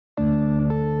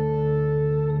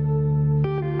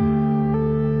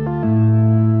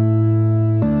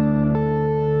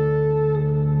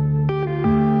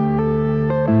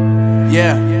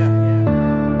Yeah.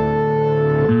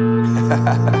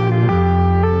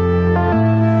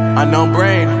 Unknown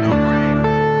Brain.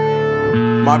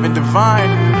 Marvin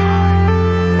Divine.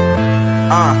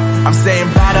 I'm saying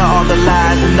bye to all the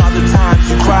lies and all the times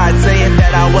you cried, saying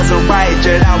that I wasn't right,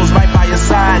 yet I was right by your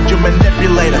side. You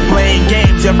manipulator, playing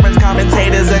games, your friends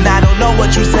commentators, and I don't know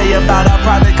what you say about our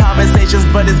private conversations,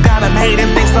 but it's got them hating.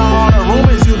 Thanks to all the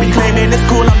rumors you be claiming. It's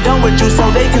cool, I'm done with you, so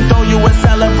they can throw you a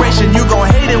celebration. You gon'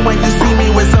 hate it when you see me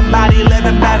with somebody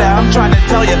living better. I'm trying to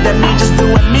tell you that me just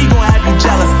doing me gon' have you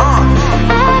jealous.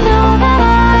 I know that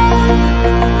I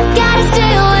gotta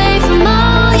stay away from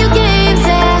all your games,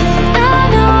 yeah. I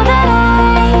know that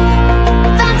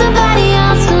I found somebody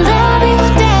else to love me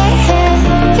one day,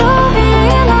 yeah. You'll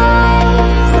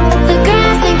realize the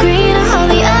grass ain't greener on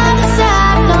the other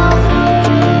side, no.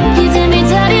 You did me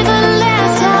dirty for the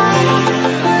last time,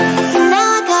 so now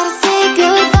I gotta say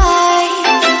goodbye.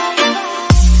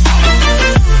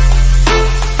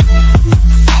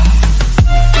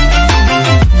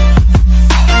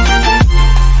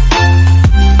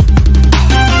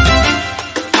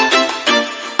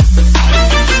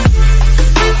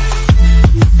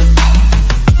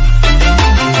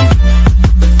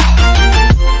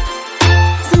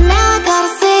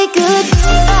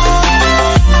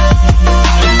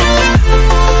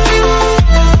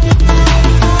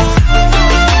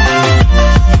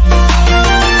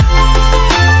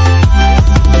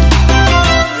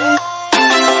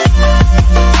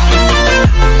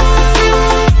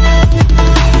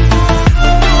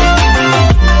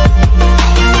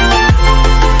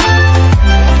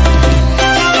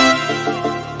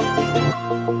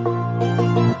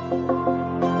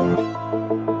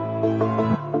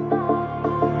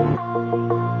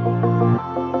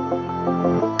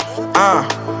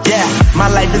 Yeah, my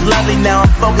life is lovely now, I'm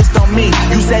focused on me.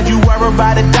 You said you were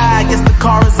about to die, I guess the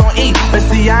car is on E. But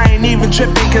see, I ain't even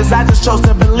tripping, cause I just chose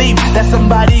to believe that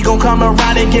somebody gon' come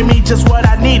around and give me just what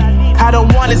I need. I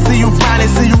don't wanna see you frowning,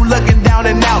 see you looking down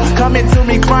and out, coming to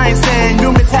me crying, saying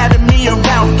you miss having me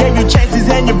around. Gave you chances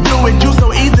and you blew it, you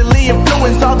so easily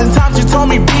influenced. All the times you told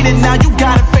me beat it, now you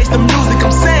gotta face the music,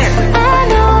 I'm saying